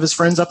with one of his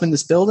friends up in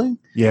this building?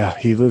 Yeah,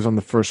 he lives on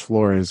the first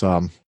floor.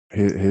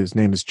 His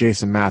name is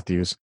Jason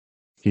Matthews.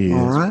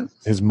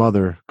 His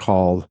mother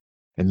called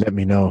and let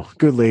me know.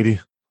 Good lady,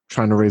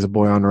 trying to raise a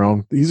boy on her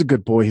own. He's a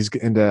good boy. He's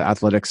into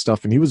athletic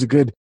stuff, and he was a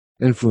good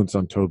influence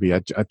on Toby.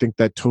 I think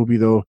that Toby,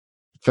 though,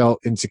 felt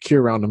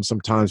insecure around him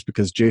sometimes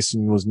because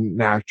Jason was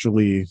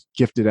naturally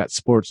gifted at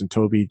sports and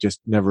Toby just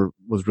never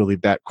was really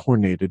that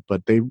coordinated.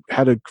 But they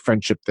had a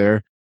friendship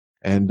there,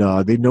 and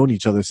they've known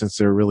each other since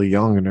they were really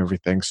young and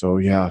everything. So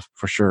yeah,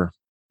 for sure.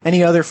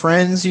 Any other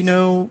friends you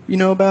know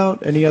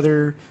about? Any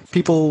other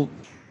people?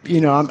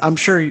 I'm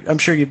sure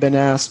you've been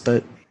asked,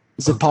 but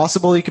is it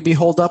possible he could be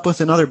holed up with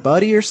another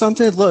buddy or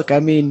something? Look, I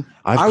mean,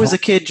 I was a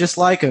kid just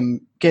like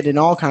him, getting in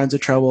all kinds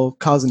of trouble,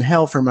 causing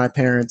hell for my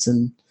parents,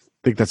 and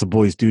I think that's a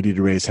boy's duty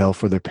to raise hell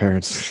for their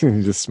parents.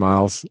 He just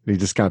smiles. He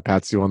just kind of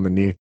pats you on the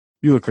knee.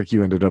 You look like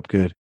you ended up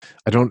good.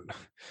 I don't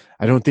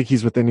think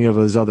he's with any of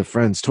his other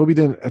friends.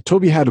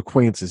 Toby had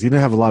acquaintances. He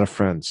didn't have a lot of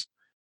friends.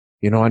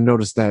 I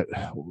noticed that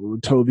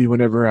Toby,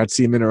 whenever I'd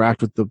see him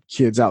interact with the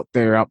kids out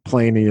there, out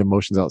playing the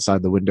emotions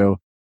outside the window,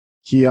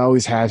 he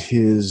always had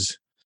his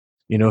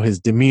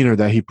demeanor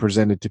that he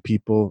presented to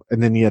people.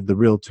 And then he had the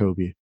real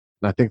Toby.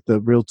 And I think the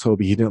real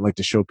Toby, he didn't like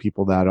to show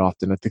people that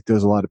often. I think there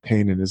was a lot of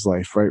pain in his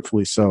life,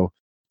 rightfully so.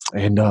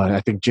 And I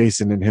think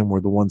Jason and him were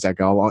the ones that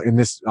got along. And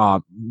this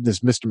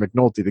Mr.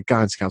 McNulty, the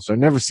guidance counselor, I've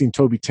never seen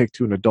Toby take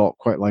to an adult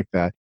quite like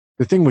that.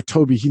 The thing with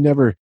Toby, he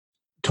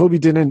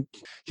didn't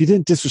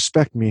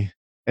disrespect me,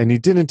 and he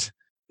didn't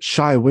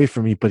shy away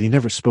from me, but he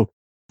never spoke.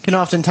 It can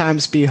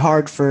oftentimes be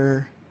hard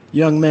for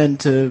young men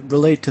to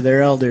relate to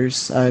their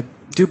elders. I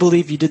do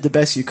believe you did the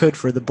best you could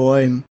for the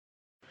boy, and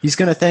he's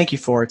going to thank you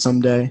for it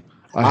someday.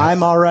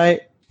 I'm all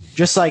right,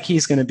 just like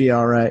he's going to be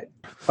all right.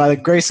 By the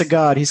grace of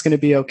God, he's going to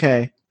be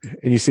okay.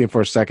 And you see him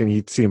for a second,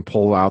 you see him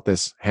pull out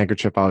this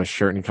handkerchief out of his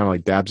shirt, and he kind of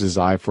like dabs his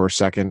eye for a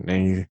second,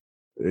 and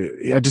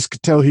I just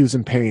could tell he was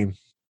in pain.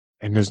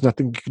 And there's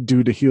nothing you could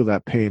do to heal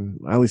that pain,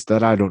 at least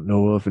that I don't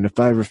know of. And if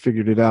I ever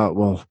figured it out,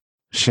 well,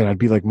 shit, I'd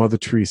be like Mother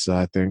Teresa,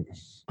 I think.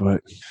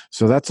 But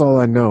so that's all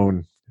I know.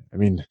 And I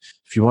mean,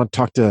 if you want to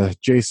talk to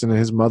Jason and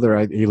his mother,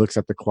 he looks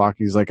at the clock.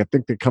 He's like, I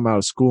think they come out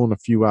of school in a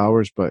few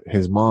hours, but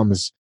his mom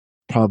is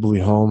probably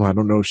home. I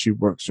don't know if she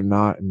works or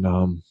not.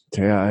 And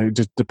yeah,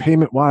 just the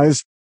payment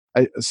wise,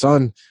 I've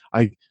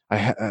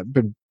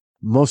been,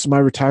 most of my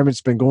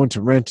retirement's been going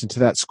to rent into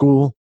that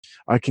school.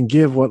 I can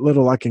give what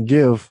little I can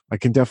give. I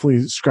can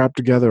definitely scrap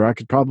together. I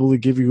could probably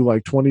give you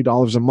like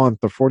 $20 a month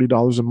or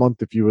 $40 a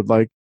month if you would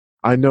like.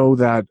 I know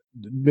that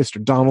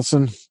Mr.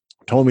 Donaldson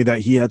told me that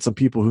he had some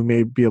people who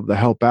may be able to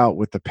help out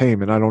with the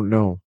payment. I don't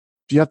know.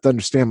 You have to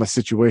understand my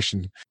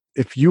situation.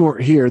 If you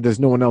weren't here, there's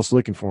no one else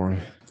looking for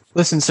him.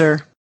 Listen,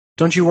 sir,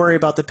 don't you worry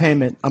about the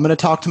payment. I'm going to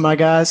talk to my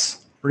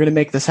guys. We're going to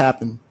make this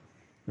happen.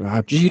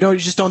 You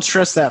just don't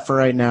stress that for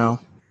right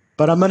now.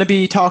 But I'm going to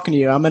be talking to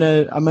you. I'm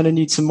going to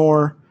need some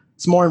more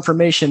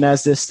information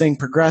as this thing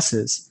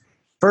progresses.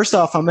 First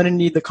off, I'm going to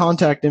need the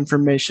contact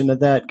information of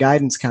that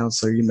guidance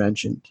counselor you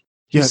mentioned.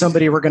 He's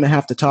somebody we're going to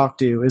have to talk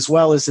to, as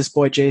well as this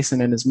boy Jason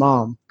and his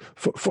mom.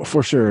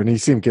 For sure. And you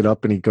see him get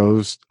up, and he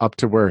goes up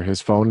to where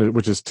his phone,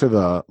 which is to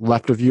the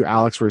left of you,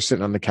 Alex, where he's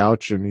sitting on the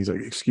couch, and he's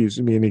like, excuse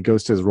me, and he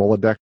goes to his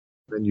Rolodex.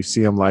 And you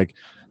see him like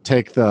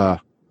take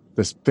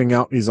this thing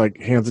out. He's like,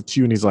 hands it to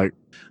you, and he's like,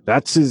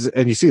 that's his,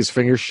 and you see his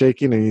fingers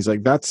shaking, and he's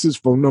like, that's his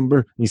phone number.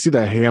 And you see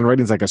that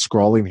handwriting is like a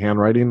scrawling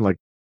handwriting, like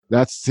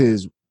that's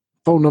his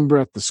phone number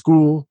at the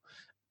school,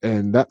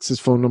 and that's his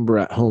phone number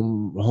at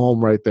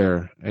home right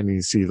there. And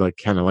you see like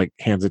kind of like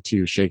hands it to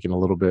you, shaking a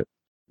little bit.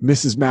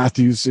 Mrs.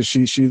 Matthews,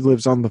 she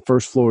lives on the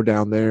first floor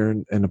down there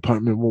in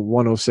apartment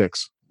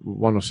 106.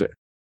 Well,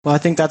 I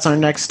think that's our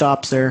next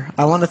stop, sir.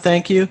 I want to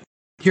thank you.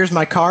 Here's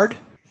my card.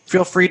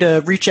 Feel free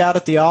to reach out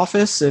at the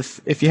office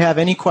if you have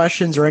any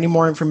questions or any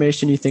more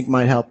information you think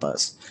might help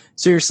us.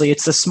 Seriously,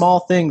 it's the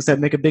small things that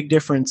make a big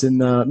difference in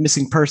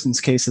missing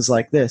persons cases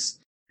like this.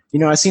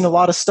 I've seen a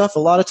lot of stuff. A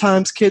lot of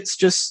times kids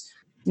just,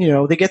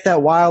 they get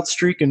that wild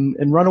streak and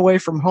run away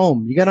from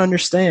home. You got to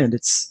understand,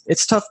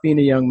 it's tough being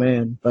a young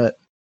man, but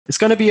it's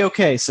going to be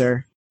okay,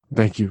 sir.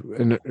 Thank you.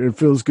 And it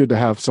feels good to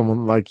have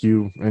someone like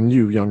you and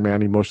you, young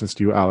man, emotions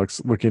to you, Alex,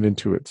 looking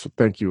into it. So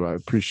thank you. I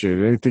appreciate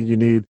it. Anything you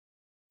need.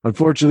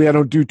 Unfortunately, I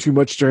don't do too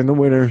much during the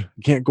winter.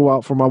 I can't go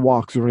out for my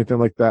walks or anything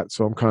like that.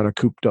 So I'm kind of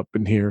cooped up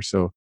in here.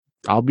 So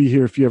I'll be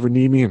here if you ever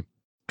need me. And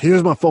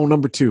here's my phone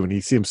number 2. And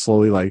you see him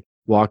slowly like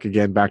walk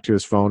again back to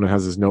his phone and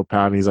has his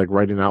notepad. And he's like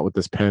writing out with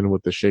this pen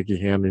with the shaky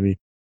hand. And he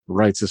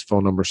writes his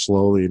phone number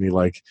slowly and he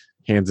like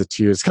hands it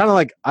to you. It's kind of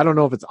like, I don't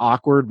know if it's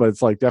awkward, but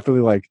it's like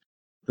definitely like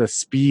the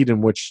speed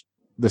in which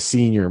the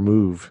senior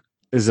move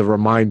is a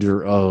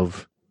reminder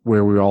of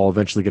where we're all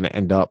eventually going to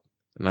end up.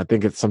 And I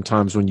think it's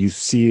sometimes when you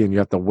see and you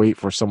have to wait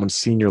for someone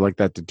senior like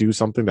that to do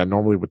something that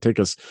normally would take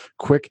us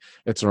quick,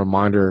 it's a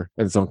reminder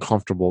and it's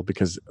uncomfortable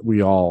because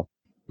we all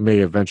may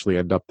eventually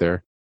end up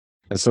there.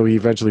 And so he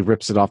eventually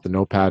rips it off the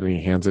notepad and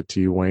he hands it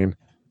to you, Wayne.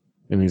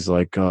 And he's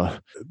like,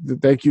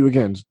 thank you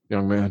again,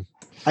 young man.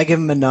 I give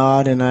him a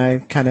nod and I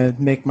kind of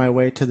make my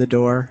way to the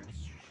door,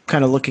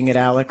 kind of looking at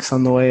Alex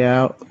on the way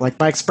out. Like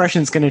my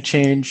expression's going to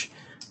change.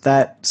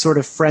 That sort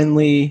of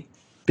friendly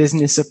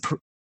business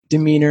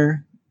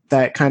demeanor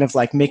that kind of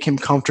like make him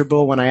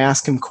comfortable when I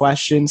ask him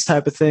questions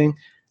type of thing.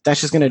 That's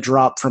just going to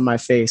drop from my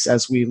face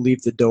as we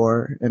leave the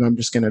door. And I'm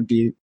just going to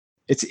be,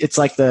 it's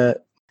like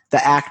the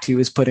act he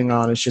was putting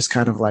on is just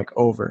kind of like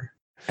over.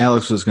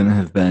 Alex was going to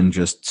have been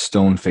just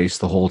stone-faced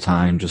the whole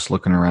time, just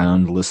looking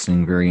around,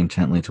 listening very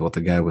intently to what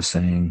the guy was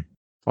saying.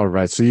 All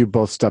right, so you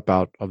both step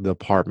out of the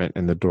apartment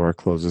and the door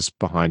closes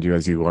behind you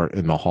as you are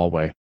in the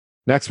hallway.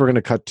 Next, we're going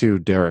to cut to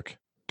Derek.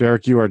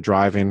 Derek, you are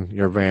driving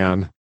your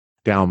van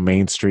down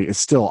Main Street. It's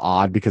still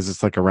odd because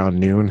it's like around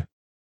noon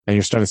and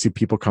you're starting to see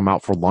people come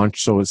out for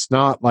lunch. So it's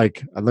not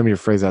like, let me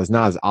rephrase that, it's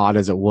not as odd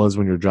as it was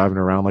when you're driving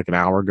around like an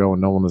hour ago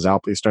and no one was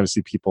out, but you're starting to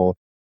see people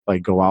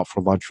like go out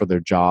for lunch for their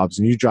jobs.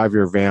 And you drive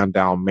your van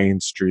down Main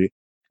Street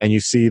and you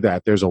see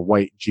that there's a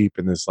white Jeep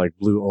in this like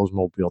blue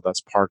Oldsmobile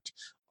that's parked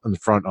in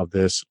front of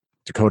this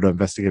Dakota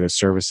Investigative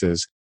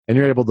Services. And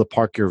you're able to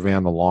park your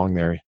van along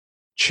there.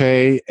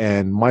 Che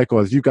and Michael,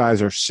 as you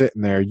guys are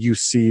sitting there, you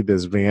see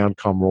this van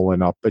come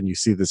rolling up and you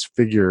see this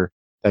figure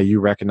that you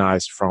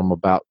recognized from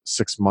about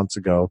 6 months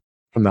ago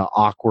from the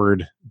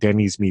awkward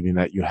Denny's meeting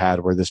that you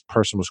had where this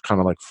person was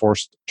kind of like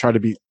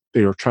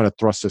they were trying to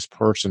thrust this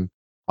person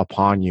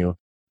upon you,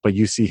 but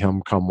you see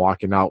him come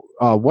walking out.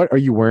 What are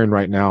you wearing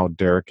right now,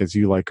 Derek, as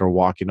you like are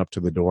walking up to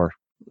the door?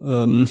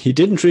 He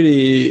didn't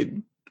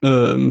really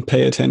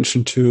pay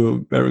attention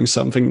to wearing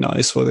something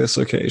nice for this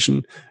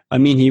occasion. I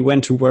mean, he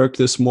went to work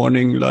this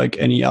morning like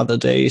any other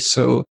day,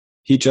 so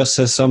he just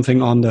has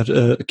something on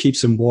that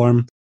keeps him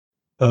warm.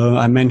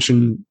 I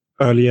mentioned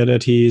earlier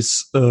that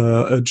he's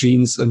a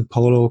jeans and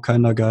polo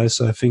kind of guy,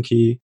 so I think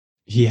he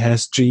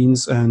has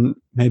jeans and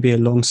maybe a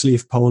long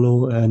sleeve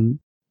polo and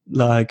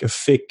like a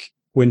thick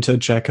winter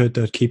jacket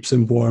that keeps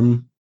him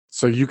warm.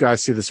 So you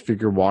guys see this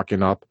figure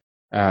walking up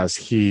as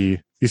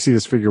he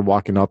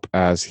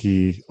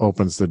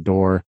opens the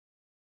door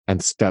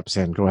and steps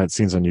in. Go ahead,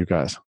 scene's on you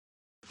guys.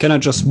 Can I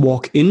just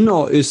walk in,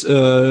 or is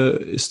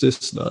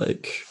this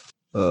like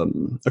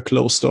a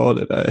closed door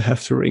that I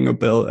have to ring a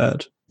bell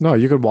at? No,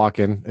 you could walk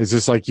in. It's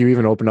just like you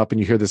even open up and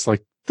you hear this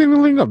like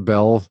ding-a-ling, a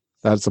bell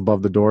that's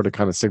above the door to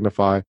kind of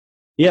signify.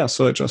 Yeah,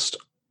 so I just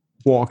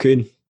walk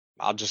in.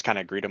 I'll just kind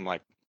of greet him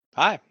like,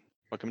 "Hi,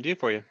 what can we do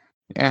for you?"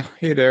 Yeah,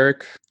 hey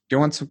Derek, do you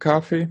want some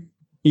coffee?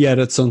 Yeah,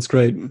 that sounds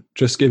great.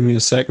 Just give me a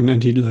second,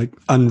 and he like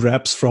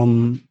unwraps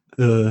from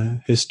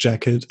his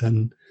jacket,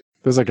 and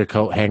there's like a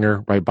coat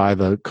hanger right by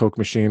the Coke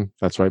machine.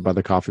 That's right by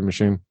the coffee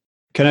machine.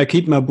 Can I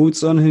keep my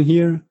boots on in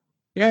here?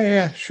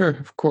 Yeah, sure,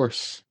 of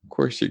course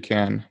you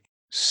can.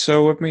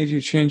 So, what made you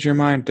change your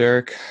mind,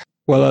 Derek?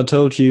 Well, I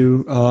told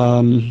you,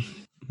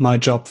 my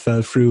job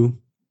fell through.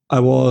 I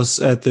was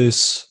at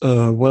this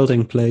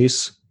welding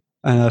place,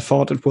 and I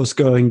thought it was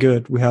going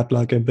good. We had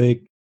like a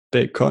big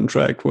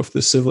contract with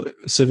the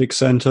civic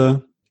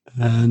center,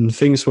 and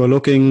things were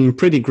looking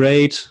pretty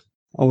great.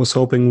 I was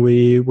hoping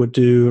we would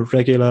do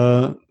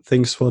regular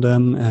things for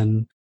them,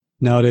 and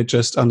now they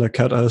just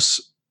undercut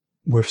us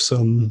with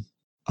some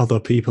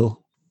other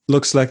people.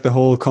 Looks like the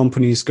whole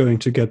company is going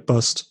to get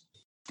bust.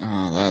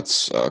 Oh, that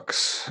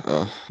sucks.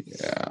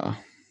 Yeah.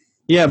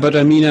 Yeah, but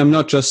I mean, I'm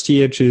not just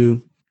here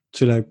to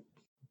like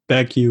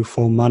beg you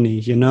for money,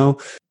 you know?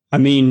 I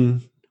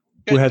mean,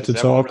 Good, we had to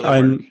talk.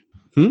 Really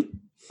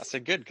I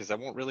said good because that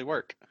won't really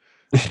work.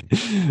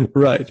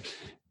 Right.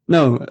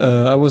 No,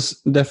 I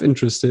was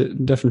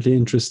definitely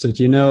interested.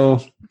 You know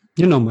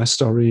my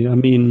story. I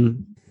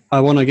mean, I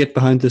want to get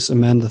behind this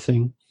Amanda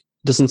thing.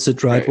 It doesn't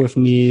sit right with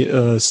me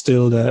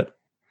still that,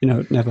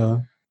 it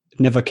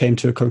never came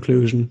to a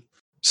conclusion.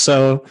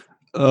 So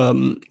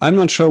I'm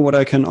not sure what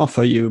I can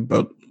offer you,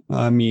 but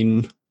I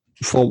mean,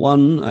 for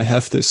one, I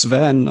have this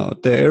van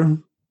out there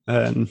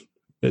and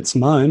it's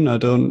mine. I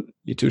don't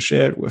need to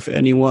share it with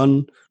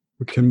anyone.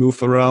 We can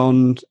move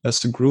around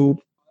as a group,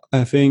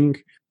 I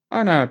think.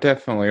 Oh, no,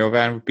 definitely. A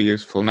van would be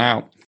useful.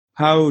 Now,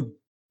 how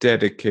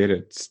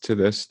dedicated to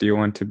this do you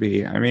want to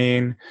be? I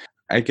mean,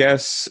 I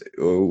guess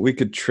we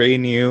could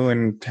train you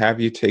and have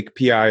you take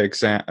PI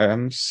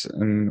exams,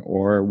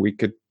 or we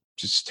could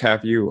just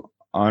have you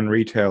on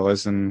retail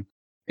as an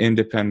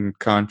independent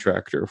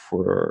contractor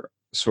for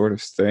sort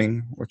of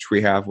thing, which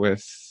we have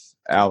with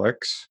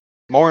Alex.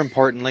 More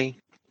importantly,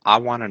 I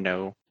want to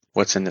know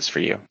what's in this for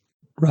you.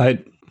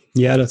 Right.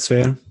 Yeah, that's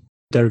fair.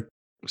 Derek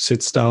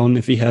sits down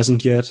if he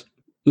hasn't yet.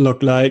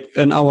 Look, like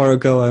an hour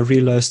ago, I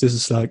realized this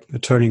is like a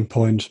turning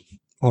point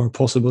or a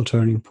possible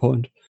turning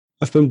point.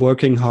 I've been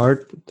working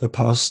hard the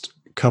past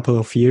couple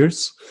of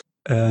years,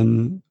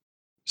 and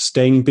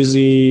staying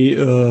busy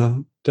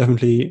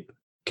definitely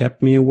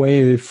kept me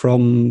away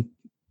from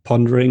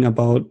pondering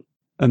about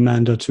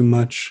Amanda too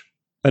much.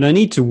 And I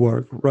need to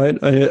work, right?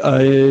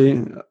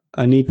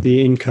 I need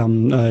the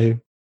income. I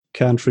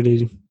can't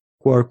really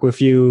work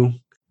with you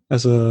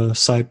as a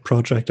side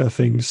project, I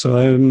think.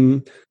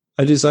 So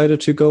I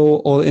decided to go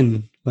all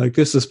in. Like,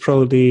 this is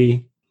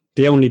probably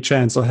the only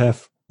chance I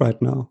have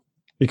right now.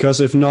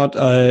 Because if not,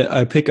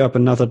 I pick up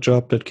another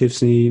job that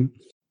keeps me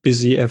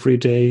busy every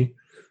day.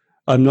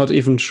 I'm not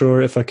even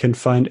sure if I can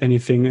find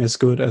anything as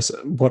good as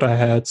what I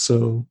had.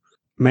 So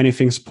many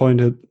things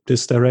pointed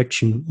this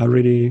direction. I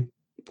really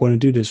want to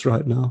do this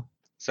right now.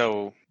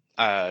 So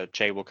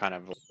Jay will kind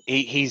of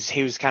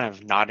he was kind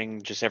of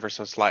nodding just ever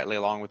so slightly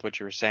along with what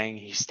you were saying.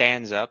 He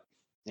stands up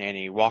and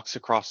he walks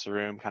across the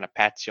room, kind of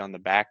pats you on the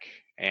back,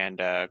 and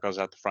goes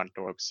out the front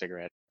door with a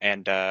cigarette.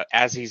 And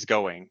as he's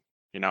going,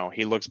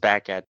 he looks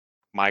back at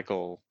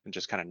Michael and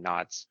just kind of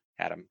nods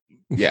at him.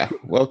 Yeah,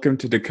 welcome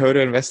to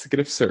Dakota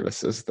Investigative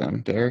Services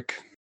then, Derek.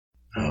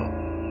 Oh,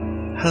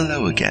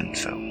 hello again,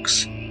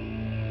 folks.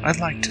 I'd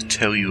like to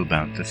tell you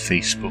about the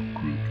Facebook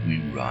group we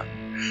run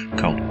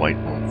called White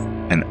Wolf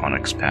and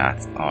Onyx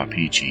Path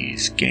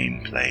RPGs,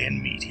 Gameplay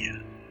and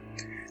Media.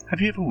 Have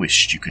you ever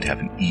wished you could have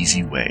an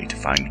easy way to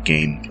find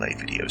gameplay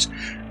videos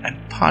and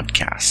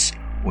podcasts,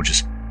 or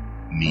just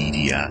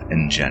media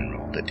in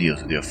general that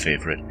deals with your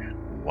favorite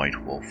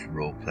White Wolf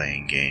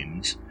role-playing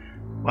games?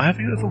 Or have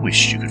you ever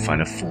wished you could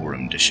find a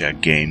forum to share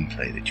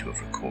gameplay that you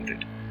have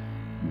recorded?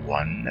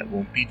 One that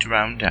won't be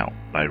drowned out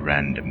by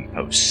random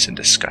posts and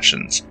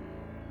discussions,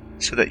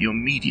 so that your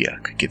media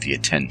could get the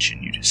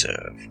attention you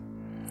deserve.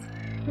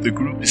 The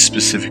group is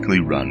specifically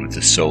run with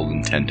the sole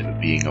intent of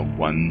it being a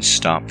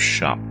one-stop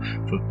shop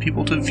for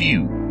people to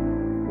view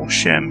or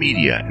share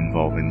media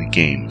involving the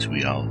games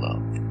we all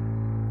love.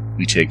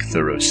 We take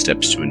thorough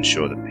steps to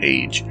ensure the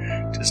page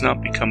does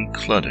not become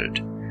cluttered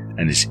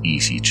and is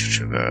easy to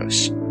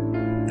traverse.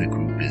 The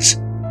group is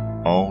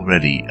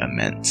already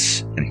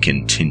immense and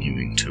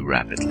continuing to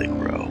rapidly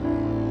grow,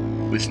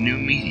 with new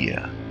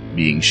media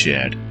being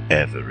shared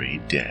every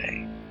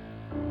day.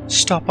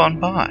 Stop on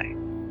by.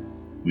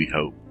 We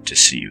hope to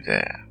see you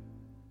there.